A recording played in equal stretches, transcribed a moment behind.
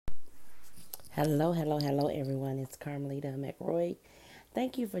Hello, everyone. It's Carmelita McRoy.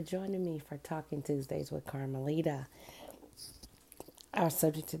 Thank you for joining me for Talking Tuesdays with Carmelita. Our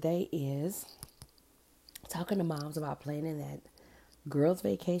subject today is talking to moms about planning that girls'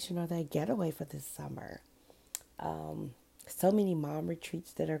 vacation or that getaway for this summer. So many mom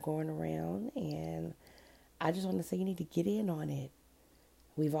retreats that are going around, and I just want to say you need to get in on it.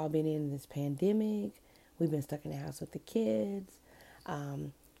 We've all been in this pandemic. We've been stuck in the house with the kids.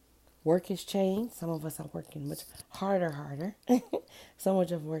 Work has changed. Some of us are working much harder. Some of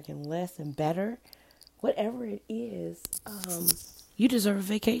us are working less and better. Whatever it is, you deserve a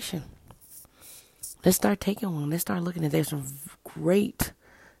vacation. Let's start taking one. Let's start looking at. There's some great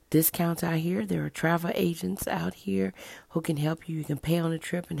discounts out here. There are travel agents out here who can help you. You can pay on a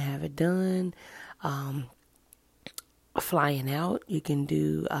trip and have it done. Flying out, you can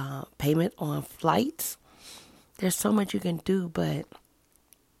do payment on flights. There's so much you can do, but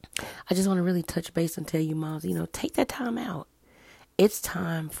I just want to really touch base and tell you moms, take that time out. It's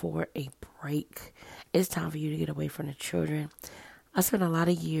time for a break. It's time for you to get away from the children. I spent a lot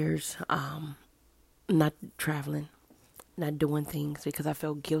of years not traveling, not doing things because I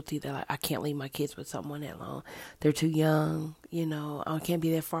felt guilty that I can't leave my kids with someone that long. They're too young, I can't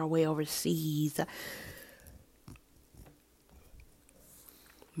be that far away overseas.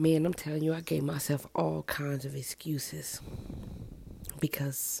 Man, I'm telling you, I gave myself all kinds of excuses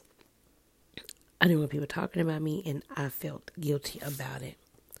because I didn't want people talking about me, and I felt guilty about it.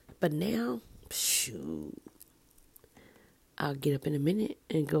 But now, shoot, I'll get up in a minute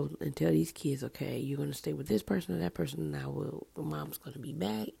and go and tell these kids, okay, you're going to stay with this person or that person, and mom's going to be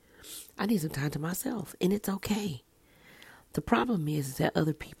back. I need some time to myself, and it's okay. The problem is that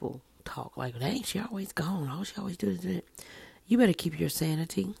other people talk like, dang, she always gone. All she always does is that. You better keep your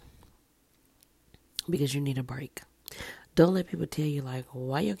sanity because you need a break. Don't let people tell you, like,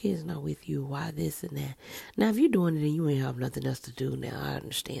 why your kids not with you, why this and that. Now, if you're doing it and you ain't have nothing else to do now, I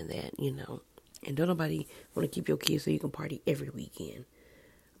understand that, And don't nobody want to keep your kids so you can party every weekend.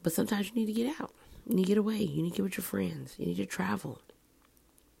 But sometimes you need to get out. You need to get away. You need to get with your friends. You need to travel.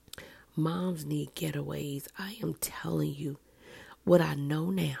 Moms need getaways. I am telling you what I know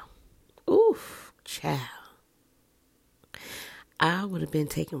now. Oof, child. I would have been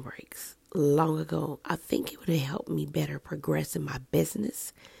taking breaks long ago. I think it would have helped me better progress in my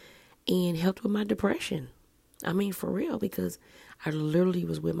business and helped with my depression. I mean, for real, because I literally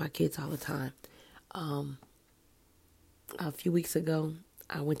was with my kids all the time. A few weeks ago,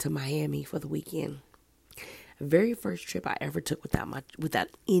 I went to Miami for the weekend. Very first trip I ever took without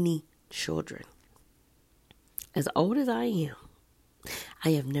any children. As old as I am,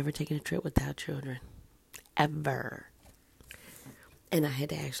 I have never taken a trip without children. Ever. And I had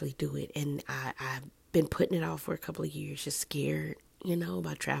to actually do it. And I've been putting it off for a couple of years, just scared,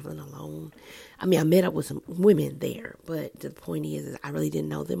 about traveling alone. I mean, I met up with some women there, but the point is I really didn't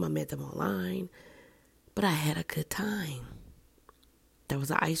know them. I met them online, but I had a good time. That was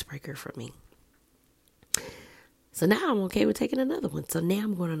an icebreaker for me. So now I'm okay with taking another one. So now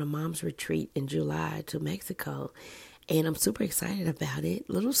I'm going on a mom's retreat in July to Mexico, and I'm super excited about it.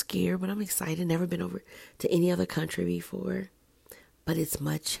 A little scared, but I'm excited. Never been over to any other country before. But it's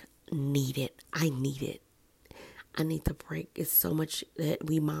much needed. I need it. I need the break. It's so much that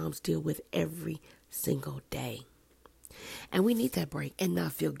we moms deal with every single day. And we need that break and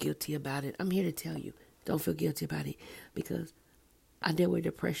not feel guilty about it. I'm here to tell you, don't feel guilty about it because I dealt with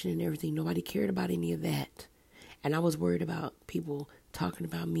depression and everything. Nobody cared about any of that. And I was worried about people talking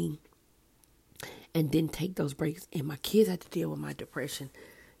about me and didn't take those breaks. And my kids had to deal with my depression.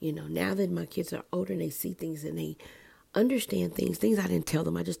 Now that my kids are older and they see things and they understand things I didn't tell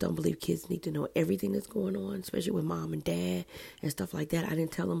them. I just don't believe kids need to know everything that's going on, especially with mom and dad and stuff like that. I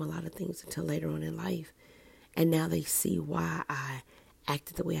didn't tell them a lot of things until later on in life. And now they see why I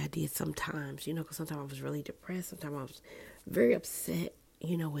acted the way I did sometimes, because sometimes I was really depressed. Sometimes I was very upset,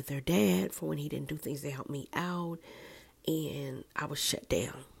 with their dad for when he didn't do things to help me out. And I was shut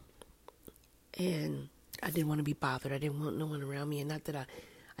down. And I didn't want to be bothered. I didn't want no one around me. And not that I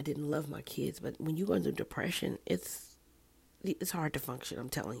didn't love my kids, but when you go into depression, it's hard to function, I'm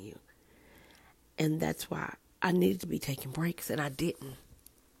telling you. And that's why I needed to be taking breaks, and I didn't.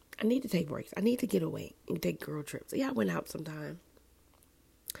 I need to take breaks. I need to get away and take girl trips. Yeah, I went out sometime.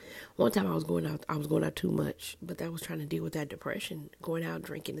 One time I was going out too much, but that was trying to deal with that depression, going out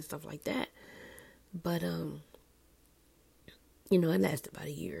drinking and stuff like that. But, it lasted about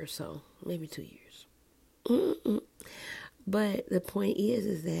a year or so, maybe 2 years. But the point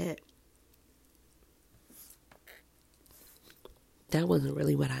is that wasn't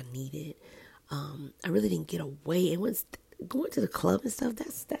really what I needed. I really didn't get away. It was going to the club and stuff.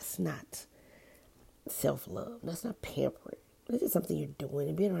 That's not self-love. That's not pampering. This is something you're doing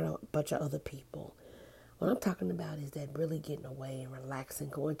and being around a bunch of other people. What I'm talking about is that really getting away and relaxing,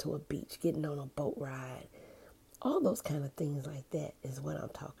 going to a beach, getting on a boat ride. All those kind of things like that is what I'm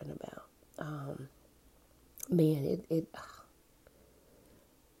talking about. Man,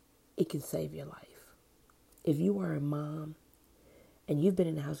 it can save your life. If you are a mom and you've been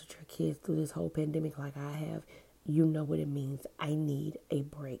in the house with your kids through this whole pandemic like I have, you know what it means. I need a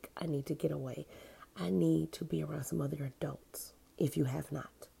break. I need to get away. I need to be around some other adults if you have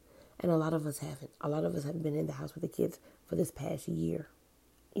not. And a lot of us haven't. A lot of us haven't been in the house with the kids for this past year,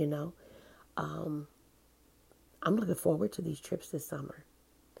 you know. I'm looking forward to these trips this summer.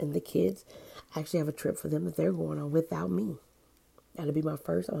 And the kids actually have a trip for them that they're going on without me. That'll be my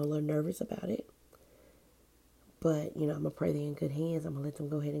first. I'm a little nervous about it. But, I'm going to pray they're in good hands. I'm going to let them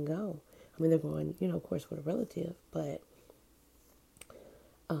go ahead and go. I mean, they're going, of course, with a relative. But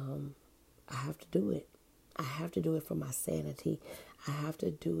I have to do it. I have to do it for my sanity. I have to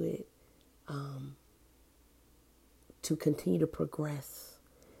do it to continue to progress,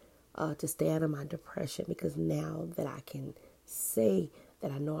 to stay out of my depression. Because now that I can say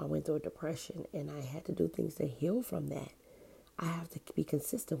that I know I went through a depression and I had to do things to heal from that, I have to be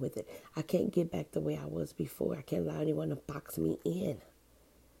consistent with it. I can't get back the way I was before. I can't allow anyone to box me in.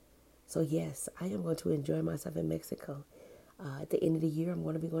 So yes, I am going to enjoy myself in Mexico. At the end of the year, I'm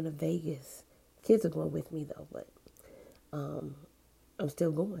going to be going to Vegas. Kids are going with me though, but I'm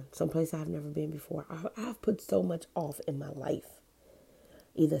still going. Someplace I've never been before. I've put so much off in my life.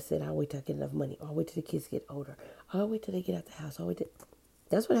 Either said, I'll wait till I get enough money, or I'll wait till the kids get older, or I'll wait till they get out the house.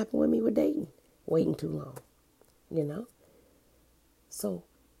 That's what happened with me with dating. Waiting too long, So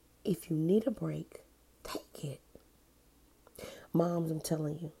if you need a break, take it. Moms, I'm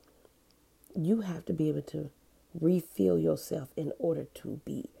telling you, you have to be able to refill yourself in order to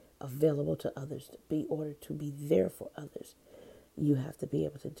be available to others, in order to be there for others. You have to be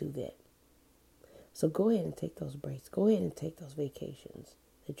able to do that. So go ahead and take those breaks. Go ahead and take those vacations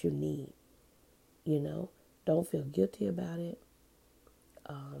that you need. Don't feel guilty about it.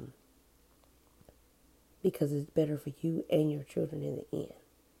 Because it's better for you and your children in the end.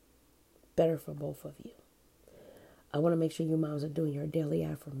 Better for both of you. I want to make sure you moms are doing your daily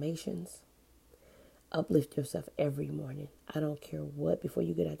affirmations. Uplift yourself every morning. I don't care what. Before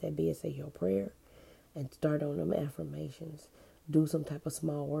you get out that bed, say your prayer and start on them affirmations. Do some type of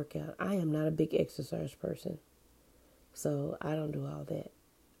small workout. I am not a big exercise person, so I don't do all that.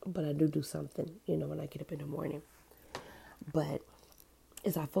 But I do something, when I get up in the morning. But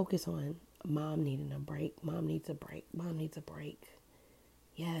as I focus on mom needing a break, mom needs a break, mom needs a break.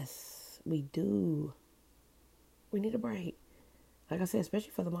 Yes, we do. We need a break. Like I said,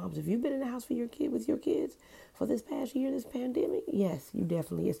 especially for the moms. If you've been in the house with your kids for this past year, this pandemic, yes, you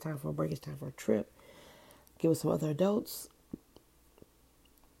definitely, it's time for a break. It's time for a trip. Get with some other adults.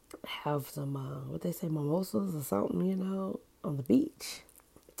 Have some, what they say, mimosas or something, on the beach.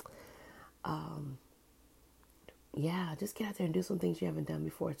 Yeah, just get out there and do some things you haven't done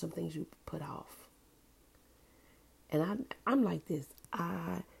before, some things you put off. And I'm like this.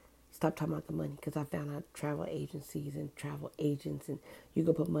 I stopped talking about the money because I found out travel agencies and travel agents, and you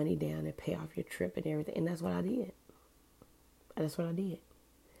can put money down and pay off your trip and everything. And that's what I did.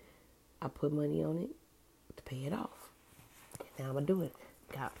 I put money on it to pay it off. And now I'm going to do it.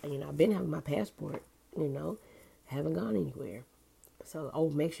 I've been having my passport, haven't gone anywhere. So,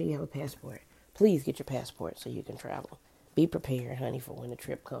 make sure you have a passport. Please get your passport so you can travel. Be prepared, honey, for when the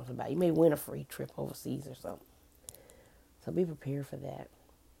trip comes about. You may win a free trip overseas or something. So be prepared for that.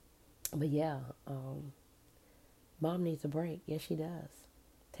 But yeah, mom needs a break. Yes, she does.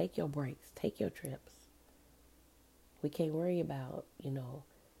 Take your breaks. Take your trips. We can't worry about,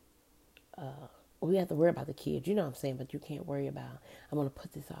 we have to worry about the kids. You know what I'm saying? But you can't worry about, I'm going to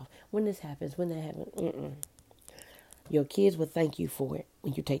put this off. When this happens, when that happens, Your kids will thank you for it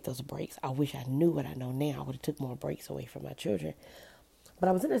when you take those breaks. I wish I knew what I know now. I would have took more breaks away from my children. But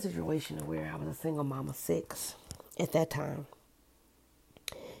I was in a situation where I was a single mom of 6 at that time.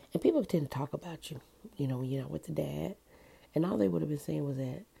 And people tend to talk about you, when you're not with the dad. And all they would have been saying was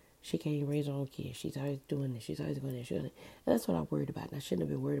that she can't even raise her own kids. She's always doing this. She's always going this. And that's what I worried about. And I shouldn't have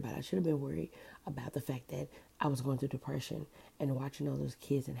been worried about it. I should have been worried about the fact that I was going through depression and watching all those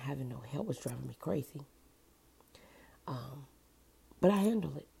kids and having no help was driving me crazy. But I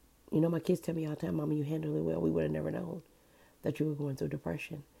handle it. My kids tell me all the time, Mama, you handle it well. We would have never known that you were going through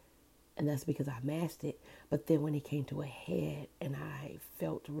depression. And that's because I masked it. But then when it came to a head and I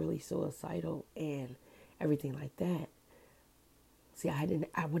felt really suicidal and everything like that, see, I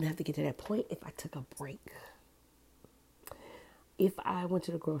wouldn't have to get to that point if I took a break. If I went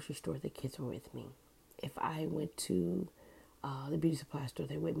to the grocery store, the kids were with me. If I went to the beauty supply store,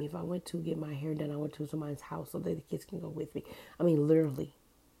 they're with me. If I went to get my hair done, I went to somebody's house so that the kids can go with me. I mean, literally,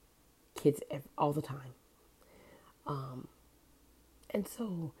 kids all the time. And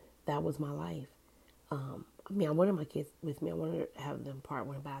so that was my life. I mean, I wanted my kids with me. I wanted to have them part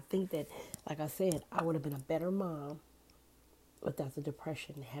one. But I think that, like I said, I would have been a better mom without the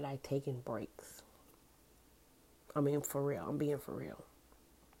depression had I taken breaks. I mean, for real. I'm being for real.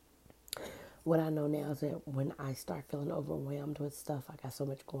 What I know now is that when I start feeling overwhelmed with stuff, I got so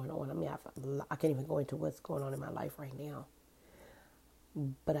much going on. I mean, I can't even go into what's going on in my life right now.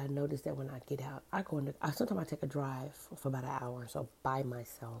 But I noticed that when I get out, sometimes I take a drive for about an hour or so by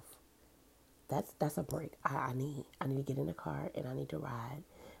myself. That's a break I need. I need to get in the car and I need to ride,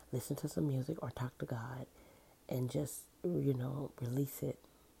 listen to some music or talk to God and just, release it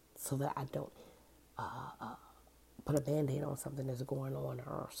so that I don't put a Band-Aid on something that's going on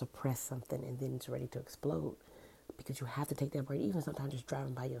or suppress something and then it's ready to explode. Because you have to take that break. Even sometimes just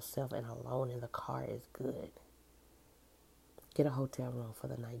driving by yourself and alone in the car is good. Get a hotel room for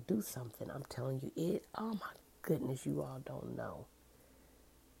the night. Do something. I'm telling you, oh my goodness, you all don't know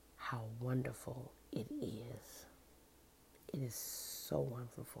how wonderful it is. It is so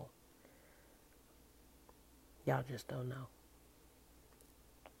wonderful. Y'all just don't know.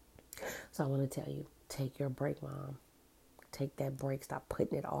 So I want to tell you, take your break, Mom. Take that break. Stop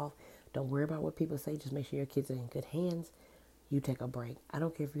putting it off. Don't worry about what people say. Just make sure your kids are in good hands. You take a break. I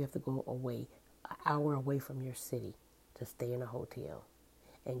don't care if you have to go away, an hour away from your city to stay in a hotel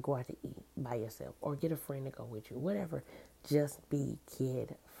and go out to eat by yourself or get a friend to go with you. Whatever. Just be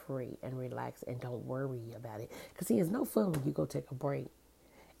kid free and relax and don't worry about it. Because see, it's no fun when you go take a break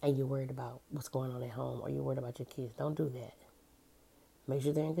and you're worried about what's going on at home or you're worried about your kids. Don't do that. Make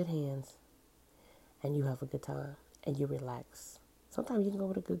sure they're in good hands and you have a good time and you relax. Sometimes you can go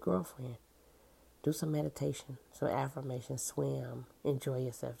with a good girlfriend. Do some meditation, some affirmations, swim, enjoy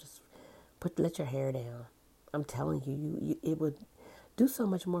yourself. Just let your hair down. I'm telling you, it would do so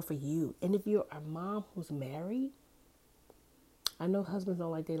much more for you. And if you're a mom who's married, I know husbands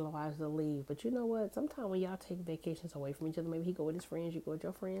don't like their wives to leave, but you know what? Sometimes when y'all take vacations away from each other, maybe he go with his friends, you go with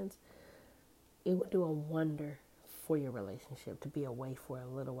your friends, it would do a wonder for your relationship to be away for a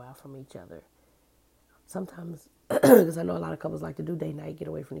little while from each other. Sometimes, because I know a lot of couples like to do date night, get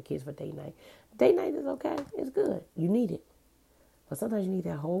away from the kids for date night. Date night is okay. It's good. You need it. But sometimes you need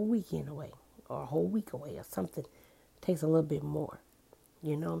that whole weekend away or a whole week away or something. It takes a little bit more.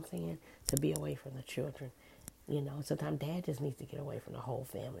 You know what I'm saying? To be away from the children. Sometimes dad just needs to get away from the whole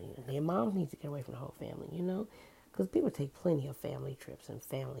family. And their mom needs to get away from the whole family, Because people take plenty of family trips and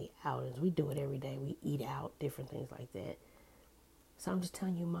family outings. We do it every day. We eat out, different things like that. So I'm just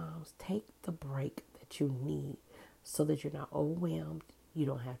telling you, moms, take the break that you need so that you're not overwhelmed. You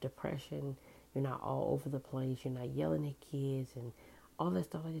don't have depression. You're not all over the place. You're not yelling at kids and all that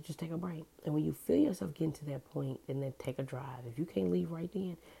stuff like that. Just take a break. And when you feel yourself getting to that point, then take a drive. If you can't leave right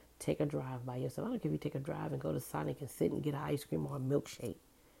then, take a drive by yourself. I don't care if you take a drive and go to Sonic and sit and get an ice cream or a milkshake.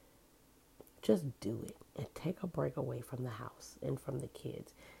 Just do it and take a break away from the house and from the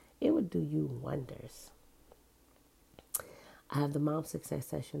kids. It would do you wonders. I have the Mom Success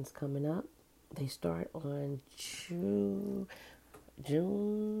Sessions coming up. They start on June.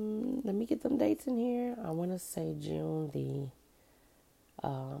 Let me get them dates in here. I want to say June the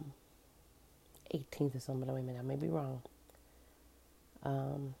 18th or something. Wait a minute, I may be wrong.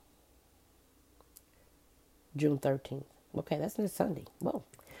 June 13th. Okay, that's next Sunday. Whoa.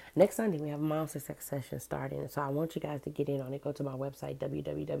 Next Sunday, we have a Mom Success Session starting. So I want you guys to get in on it. Go to my website,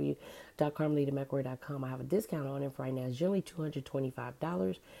 www.carmelita.com. I have a discount on it for right now. It's generally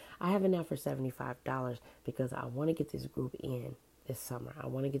 $225. I have it now for $75 because I want to get this group in this summer. I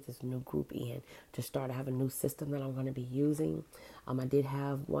want to get this new group in to start. I have a new system that I'm going to be using. I did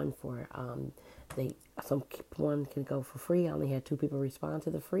have one for one can go for free. I only had 2 people respond to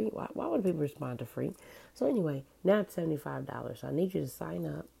the free. Why would people respond to free? So anyway, now it's $75. So I need you to sign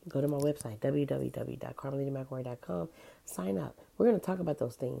up. Go to my website, www.carmelita.com. Sign up. We're going to talk about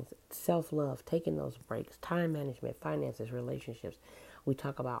those things. Self-love, taking those breaks, time management, finances, relationships. We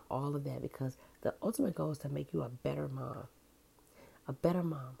talk about all of that because the ultimate goal is to make you a better mom. A better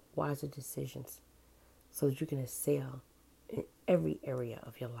mom, wiser decisions, so that you can excel in every area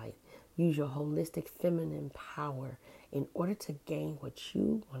of your life. Use your holistic feminine power in order to gain what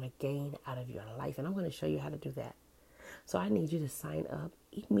you want to gain out of your life. And I'm going to show you how to do that. So I need you to sign up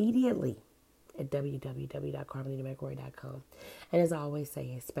immediately at www.carmelita.com. And as I always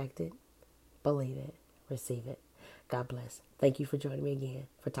say, expect it, believe it, receive it. God bless. Thank you for joining me again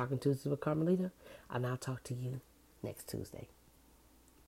for Talking Tuesdays with Carmelita. I'll now talk to you next Tuesday.